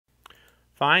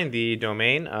Find the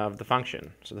domain of the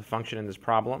function. So the function in this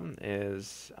problem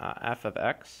is f of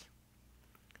x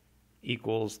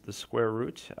equals the square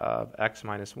root of x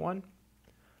minus 1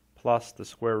 plus the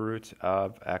square root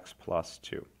of x plus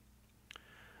 2.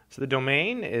 So the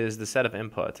domain is the set of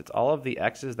inputs. It's all of the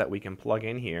x's that we can plug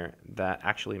in here that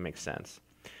actually make sense.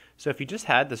 So if you just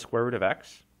had the square root of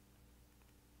x,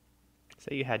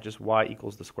 say you had just y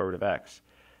equals the square root of x,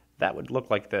 that would look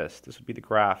like this. This would be the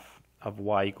graph of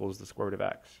y equals the square root of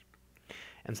x.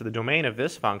 And so the domain of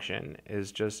this function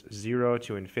is just 0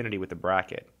 to infinity with a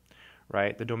bracket,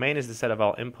 right? The domain is the set of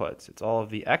all inputs. It's all of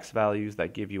the x values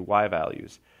that give you y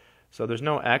values. So there's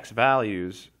no x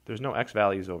values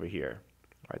over here,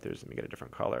 right? Let me get a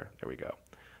different color. There we go.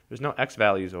 There's no x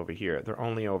values over here. They're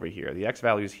only over here. The x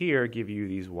values here give you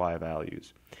these y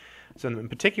values. So in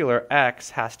particular,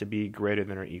 x has to be greater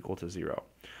than or equal to 0.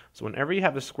 So whenever you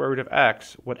have the square root of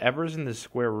x, whatever's in the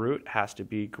square root has to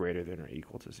be greater than or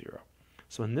equal to 0.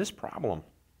 So in this problem,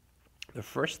 the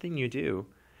first thing you do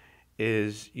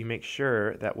is you make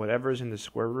sure that whatever's in the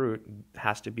square root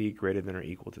has to be greater than or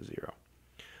equal to 0.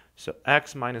 So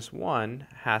x minus 1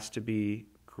 has to be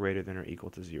greater than or equal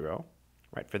to 0.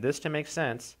 Right? For this to make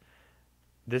sense,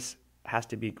 this has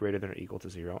to be greater than or equal to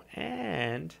 0,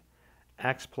 and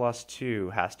x plus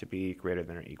 2 has to be greater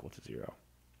than or equal to 0.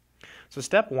 So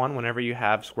step one, whenever you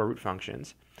have square root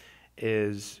functions,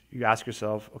 is you ask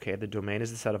yourself, okay, the domain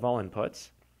is the set of all inputs,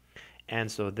 and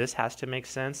so this has to make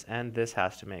sense and this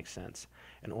has to make sense.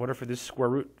 In order for this square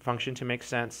root function to make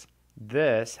sense,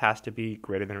 this has to be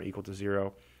greater than or equal to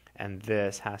 0, and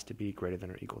this has to be greater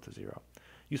than or equal to 0.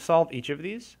 You solve each of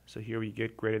these, so here we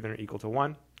get greater than or equal to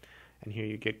 1, and here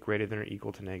you get greater than or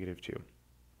equal to negative 2.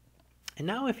 And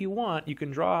now if you want, you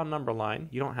can draw a number line.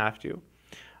 You don't have to.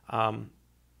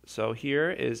 So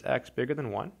here is x bigger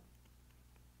than 1.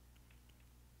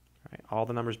 Right, all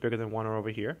the numbers bigger than 1 are over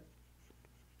here.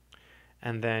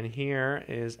 And then here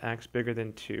is x bigger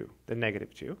than 2, the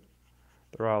negative 2.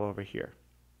 They're all over here.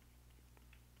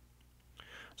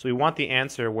 So we want the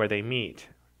answer where they meet,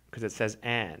 because it says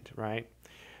and, right?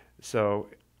 So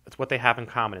it's what they have in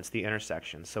common. It's the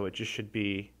intersection. So it just should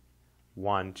be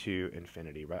 1 to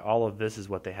infinity, right? All of this is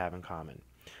what they have in common.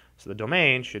 So the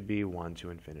domain should be 1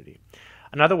 to infinity.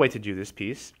 Another way to do this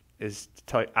piece is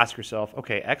to ask yourself,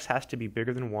 okay, x has to be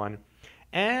bigger than 1,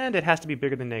 and it has to be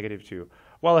bigger than negative 2.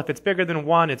 Well, if it's bigger than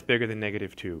 1, it's bigger than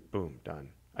negative 2. Boom, done.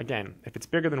 Again, if it's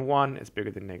bigger than 1, it's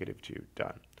bigger than negative 2.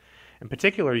 Done. In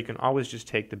particular, you can always just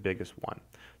take the biggest one.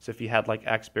 So if you had like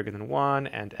x bigger than 1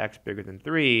 and x bigger than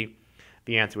 3,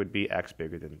 the answer would be x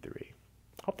bigger than 3.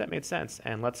 Hope that made sense.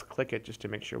 And let's click it just to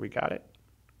make sure we got it.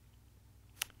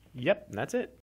 Yep, that's it.